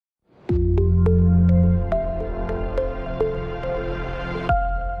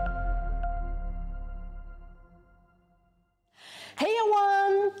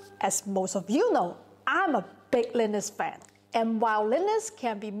As most of you know, I'm a big Linus fan. And while Linus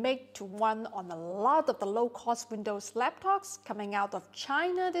can be made to run on a lot of the low-cost Windows laptops coming out of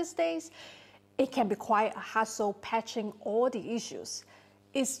China these days, it can be quite a hassle patching all the issues.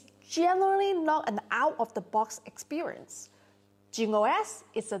 It's generally not an out-of-the-box experience. JingOS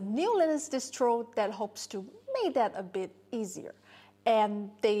is a new Linux distro that hopes to make that a bit easier. And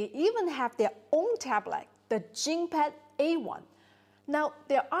they even have their own tablet, the JingPad A1. Now,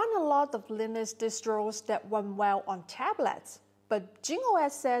 there aren't a lot of Linux distros that run well on tablets, but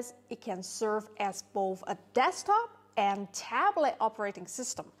JingOS says it can serve as both a desktop and tablet operating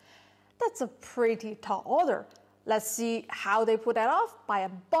system. That's a pretty tall order. Let's see how they put that off by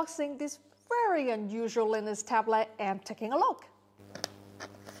unboxing this very unusual Linux tablet and taking a look.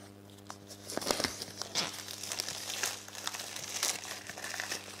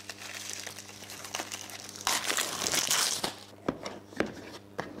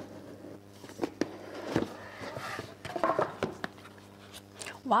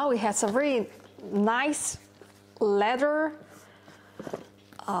 Wow, it has a very nice leather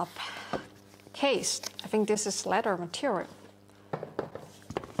case. I think this is leather material.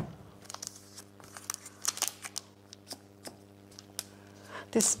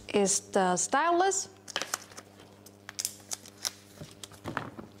 This is the stylus.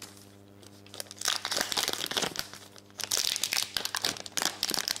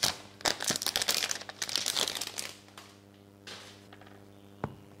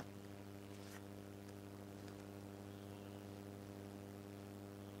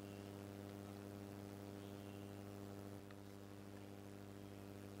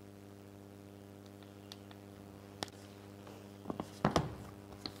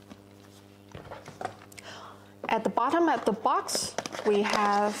 At the bottom of the box, we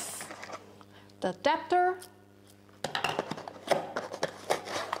have the adapter,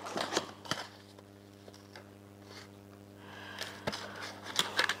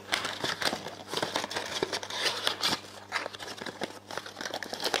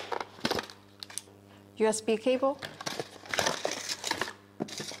 USB cable,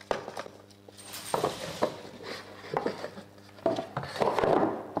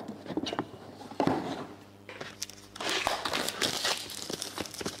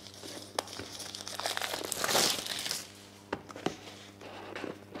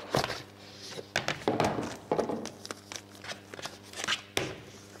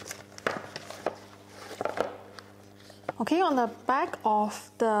 okay, on the back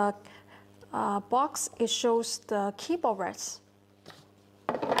of the box, it shows the keyboard rest.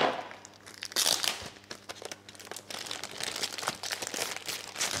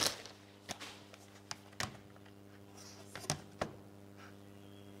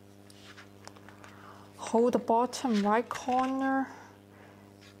 Hold the bottom right corner.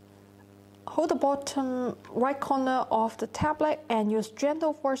 Hold the bottom right corner of the tablet and use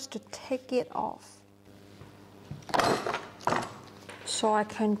gentle force to take it off. So I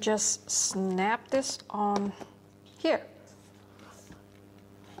can just snap this on here.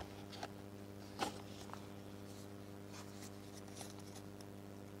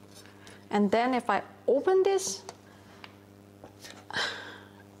 And then if I open this,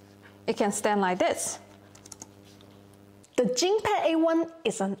 it can stand like this. The JingPad A1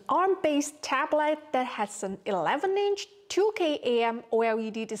 is an ARM-based tablet that has an 11-inch 2K AM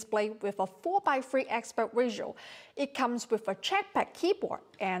OLED display with a 4:3 aspect ratio. It comes with a trackpad keyboard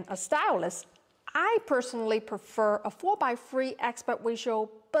and a stylus. I personally prefer a 4:3 aspect ratio,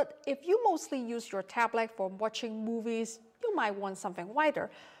 but if you mostly use your tablet for watching movies, you might want something wider.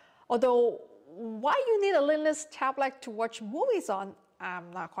 Although, why you need a Linux tablet to watch movies on,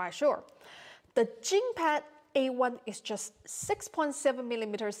 I'm not quite sure. The JingPad A1 is just 6.7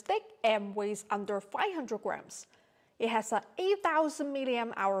 millimeters thick and weighs under 500 grams. It has an 8,000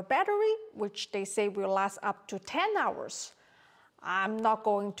 mAh battery, which they say will last up to 10 hours. I'm not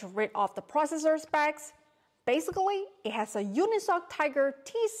going to read off the processor specs. Basically, it has a Unisoc Tiger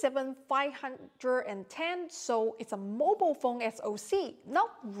T7 510, so it's a mobile phone SoC, not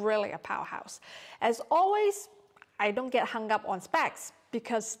really a powerhouse. As always, I don't get hung up on specs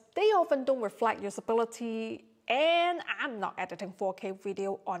because they often don't reflect usability, and I'm not editing 4K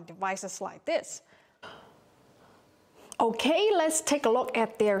video on devices like this. Okay, let's take a look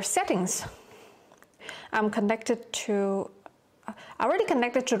at their settings. I already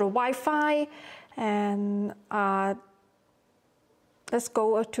connected to the Wi-Fi, and let's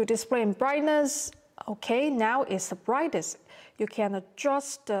go to display and brightness. Okay, now it's the brightest. You can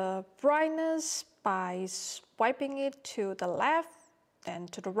adjust the brightness by swiping it to the left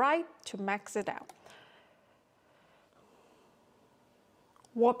and to the right to max it out.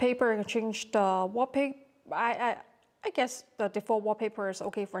 Wallpaper, I can change the wallpaper. I guess the default wallpaper is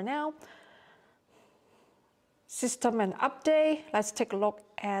okay for now. System and update. Let's take a look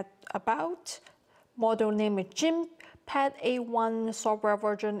at about. Model name is JingPad A1. Software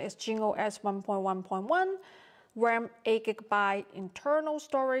version is JingOS 1.1.1. RAM 8 GB. Internal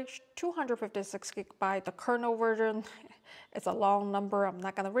storage 256 GB. The kernel version, it's a long number. I'm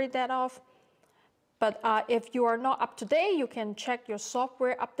not gonna read that off. But if you are not up to date, you can check your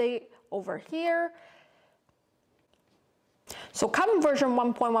software update over here. So current version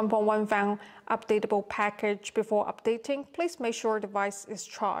 1.1.1 found updatable package before updating. Please make sure device is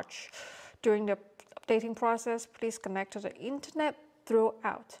charged. During the updating process, please connect to the internet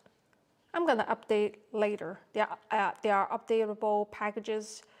throughout. I'm gonna update later. There are updatable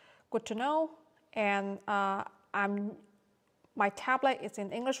packages, good to know. And my tablet is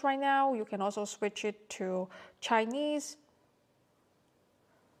in English right now. You can also switch it to Chinese.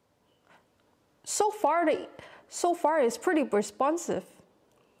 So far it's pretty responsive.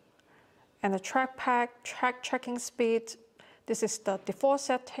 And the trackpad, checking speed. This is the default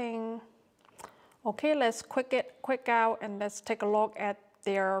setting. Okay, let's quick out and let's take a look at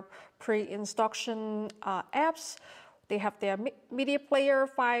their pre-instruction apps. They have their media player,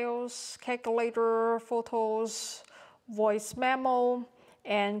 files, calculator, photos, voice memo,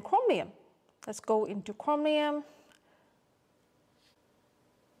 and Chromium. Let's go into Chromium.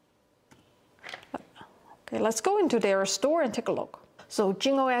 Okay, let's go into their store and take a look. So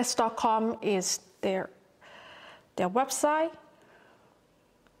JingOS.com is their website.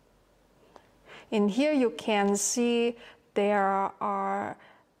 In here you can see there are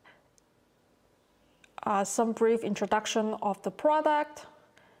some brief introduction of the product.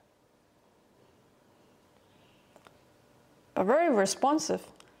 But very responsive.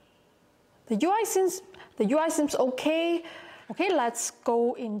 The UI seems okay. Okay, let's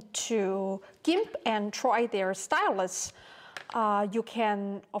go into GIMP and try their stylus. You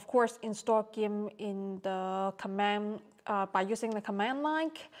can, of course, install GIMP in the command by using the command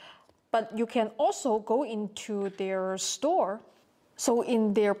line, but you can also go into their store. So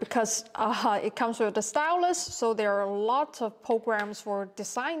in there, because it comes with the stylus, so there are lots of programs for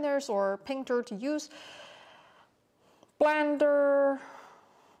designers or painter to use. Blender,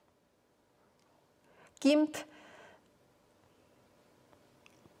 GIMP,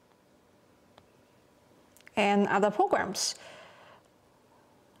 and other programs.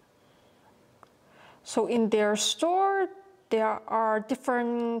 So in their store, there are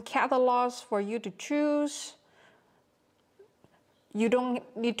different catalogs for you to choose. You don't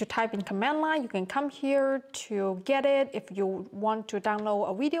need to type in command line. You can come here to get it. If you want to download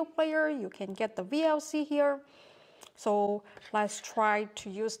a video player, you can get the VLC here. So let's try to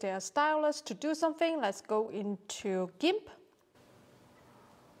use their stylus to do something. Let's go into GIMP.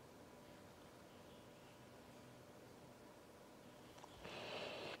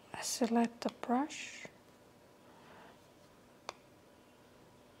 I select the brush.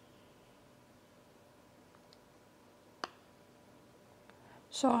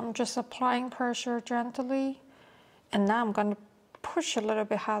 So I'm just applying pressure gently, and now I'm going to push a little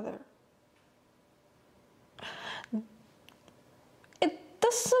bit harder.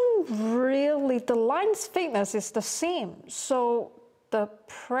 Doesn't really, the line's thickness is the same, so the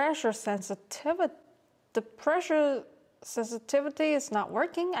pressure sensitivity is not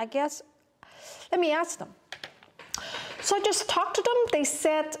working, I guess. Let me ask them. So I just talked to them. They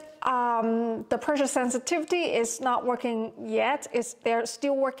said the pressure sensitivity is not working yet. They're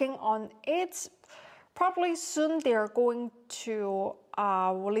still working on it. Probably soon they're going to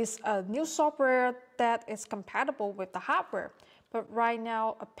release a new software that is compatible with the hardware. But right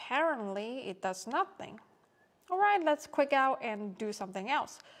now, apparently, it does nothing. All right, let's quick out and do something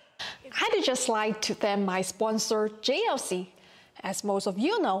else. I'd just like to thank my sponsor, JLC. As most of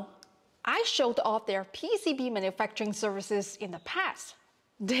you know, I showed off their PCB manufacturing services in the past.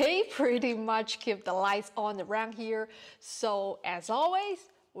 They pretty much keep the lights on around here. So as always,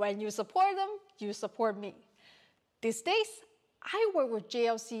 when you support them, you support me. These days, I work with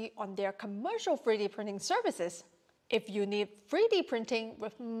JLC on their commercial 3D printing services. If you need 3D printing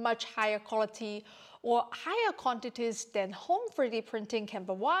with much higher quality or higher quantities than home 3D printing can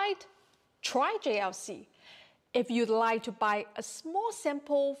provide, try JLC. If you'd like to buy a small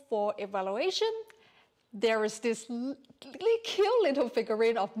sample for evaluation, there is this really cute little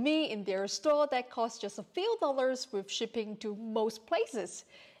figurine of me in their store that costs just a few dollars with shipping to most places.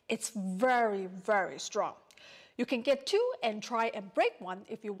 It's very, very strong. You can get two and try and break one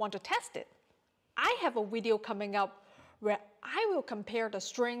if you want to test it. I have a video coming up where I will compare the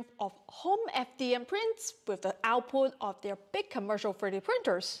strength of home FDM prints with the output of their big commercial 3D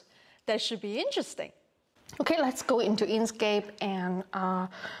printers. That should be interesting. Okay, let's go into Inkscape and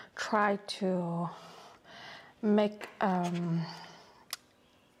try to make a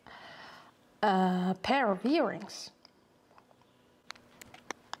pair of earrings.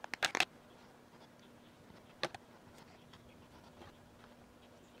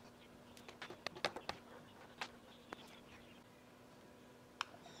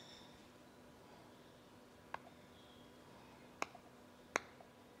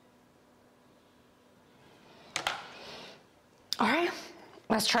 All right,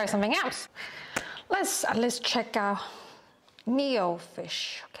 let's try something else. Let's at least check out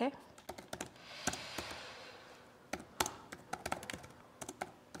Neofish, okay?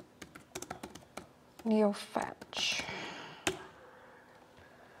 Neofetch.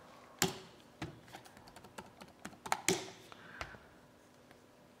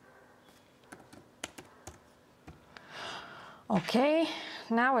 Okay,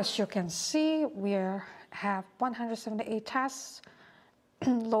 now as you can see, we have 178 tasks.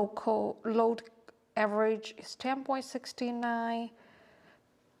 Local load average is 10.69.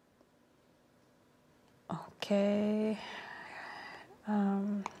 Okay,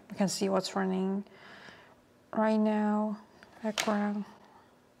 you can see what's running right now. Background.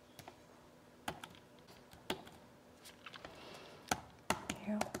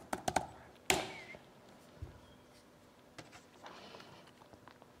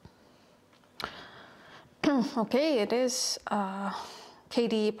 Okay, it is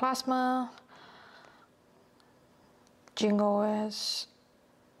KDE Plasma, JingOS,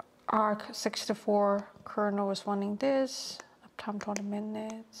 ARC64 kernel is running this, uptime 20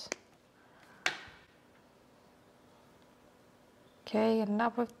 minutes. Okay,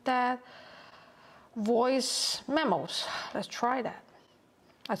 enough with that. Voice memos, let's try that.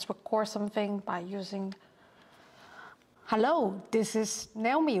 Let's record something by using, hello, this is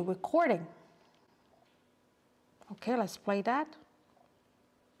Naomi recording. Okay, let's play that.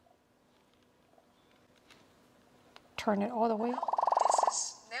 Turn it all the way. This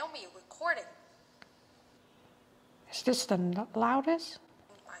is Naomi recording. Is this the loudest?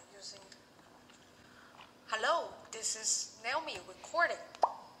 By using, hello, this is Naomi recording.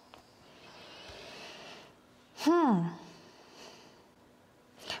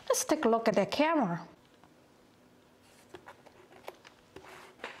 Let's take a look at the camera.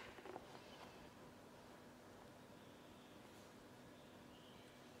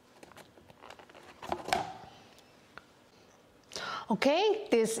 Okay,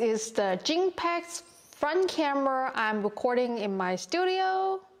 this is the JingPad's front camera. I'm recording in my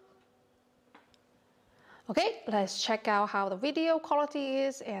studio. Okay, let's check out how the video quality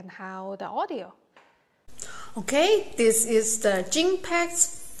is and how the audio. Okay, this is the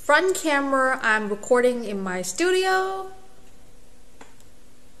JingPad's front camera. I'm recording in my studio.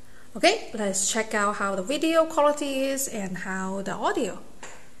 Okay, let's check out how the video quality is and how the audio.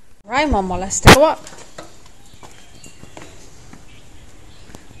 Right, Mama, let's take a walk.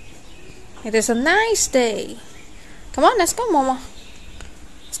 It is a nice day. Come on, let's go, Mama.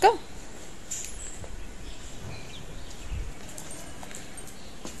 Let's go.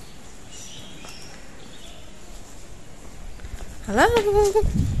 Hello.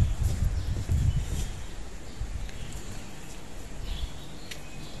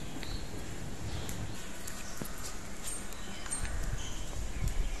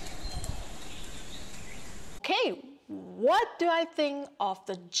 Okay, what do I think of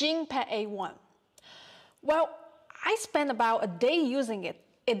the JingPad A1? Well, I spent about a day using it.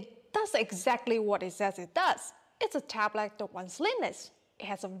 It does exactly what it says it does. It's a tablet that runs Linus. It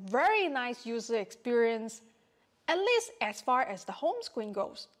has a very nice user experience, at least as far as the home screen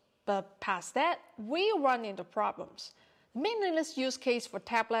goes. But past that, we run into problems. The main Linus use case for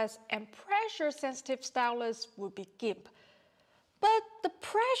tablets and pressure-sensitive stylus would be GIMP. But the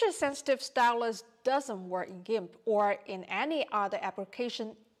pressure-sensitive stylus doesn't work in GIMP or in any other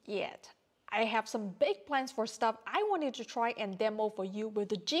application yet. I have some big plans for stuff I wanted to try and demo for you with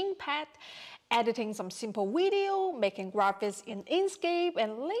the JingPad, editing some simple video, making graphics in Inkscape,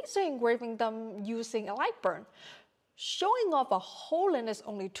 and laser engraving them using a Lightburn, showing off a whole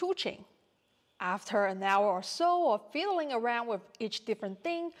Linus-only toolchain. After an hour or so of fiddling around with each different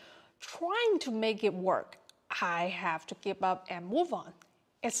thing, trying to make it work, I have to give up and move on.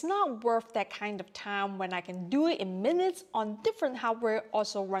 It's not worth that kind of time when I can do it in minutes on different hardware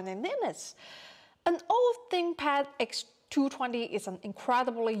also running Linus. An old ThinkPad X220 is an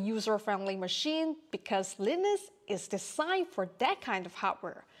incredibly user-friendly machine because Linus is designed for that kind of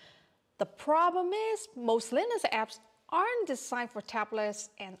hardware. The problem is most Linus apps aren't designed for tablets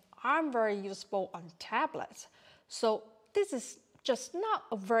and aren't very useful on tablets. So this is just not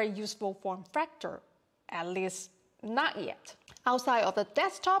a very useful form factor, at least not yet. Outside of the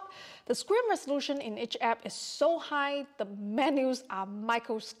desktop, the screen resolution in each app is so high, the menus are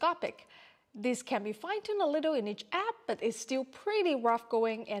microscopic. This can be fine-tuned a little in each app, but it's still pretty rough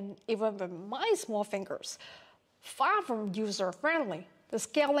going, and even with my small fingers, far from user-friendly. The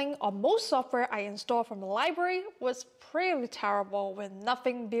scaling of most software I installed from the library was pretty terrible, with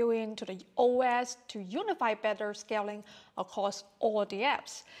nothing built into the OS to unify better scaling across all the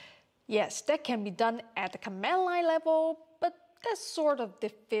apps. Yes, that can be done at the command line level, but that sort of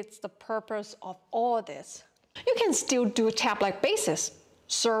defeats the purpose of all this. You can still do tab-like basis,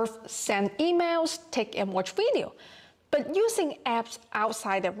 surf, send emails, take and watch video, but using apps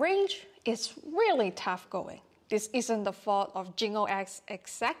outside the range is really tough going. This isn't the fault of JingOS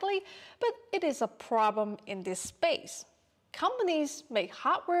exactly, but it is a problem in this space. Companies make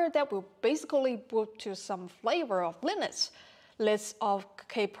hardware that will basically boot to some flavor of Linus, lists of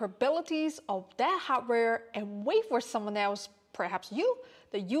capabilities of that hardware, and wait for someone else, perhaps you,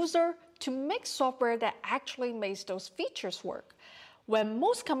 the user, to make software that actually makes those features work. When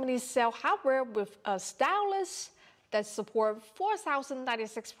most companies sell hardware with a stylus that support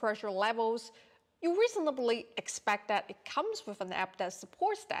 4096 pressure levels, you reasonably expect that it comes with an app that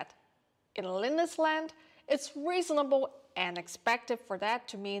supports that. In Linux land, it's reasonable and expected for that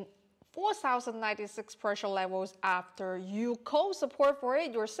to mean 4096 pressure levels after you code support for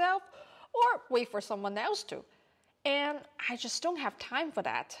it yourself or wait for someone else to. And I just don't have time for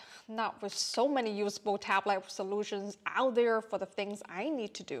that, not with so many usable tablet solutions out there for the things I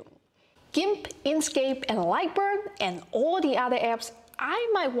need to do. GIMP, Inkscape, and Lightburn, and all the other apps I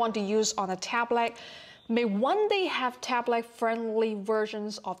might want to use on a tablet may one day have tablet-friendly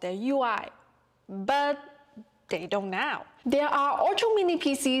versions of their UI, but they don't now. There are Ultra Mini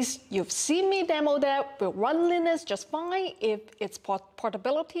PCs, you've seen me demo that, will run Linux just fine if it's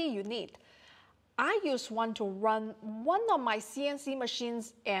portability you need. I use one to run one of my CNC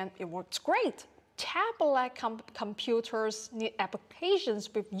machines and it works great. Tablet computers need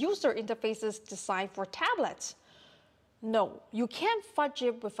applications with user interfaces designed for tablets. No, you can't fudge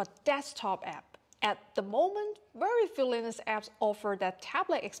it with a desktop app. At the moment, very few Linux apps offer that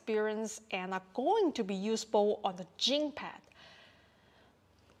tablet experience and are going to be useful on the JingPad.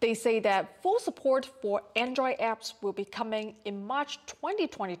 They say that full support for Android apps will be coming in March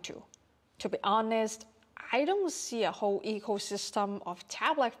 2022. To be honest, I don't see a whole ecosystem of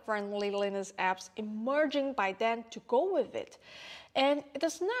tablet-friendly Linux apps emerging by then to go with it. And it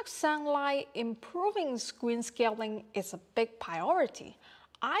does not sound like improving screen scaling is a big priority.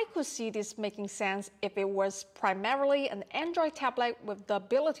 I could see this making sense if it was primarily an Android tablet with the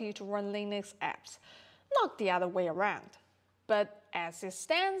ability to run Linux apps, not the other way around. But as it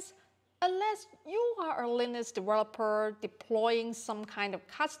stands, unless you are a Linux developer deploying some kind of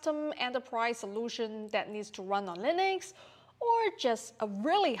custom enterprise solution that needs to run on Linux, or just a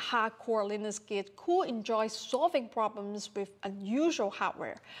really hardcore Linux kid who enjoys solving problems with unusual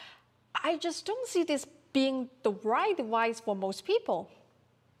hardware, I just don't see this being the right device for most people.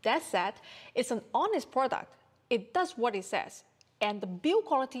 That said, it's an honest product. It does what it says, and the build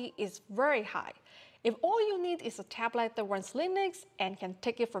quality is very high. If all you need is a tablet that runs Linux and can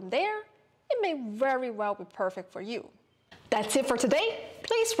take it from there, it may very well be perfect for you. That's it for today.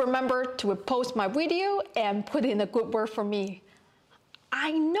 Please remember to repost my video and put in a good word for me.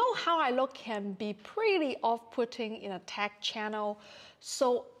 I know how I look can be pretty off-putting in a tech channel,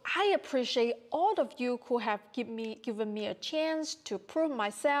 so I appreciate all of you who have given me a chance to prove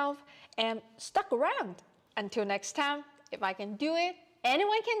myself and stuck around. Until next time, if I can do it,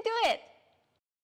 anyone can do it.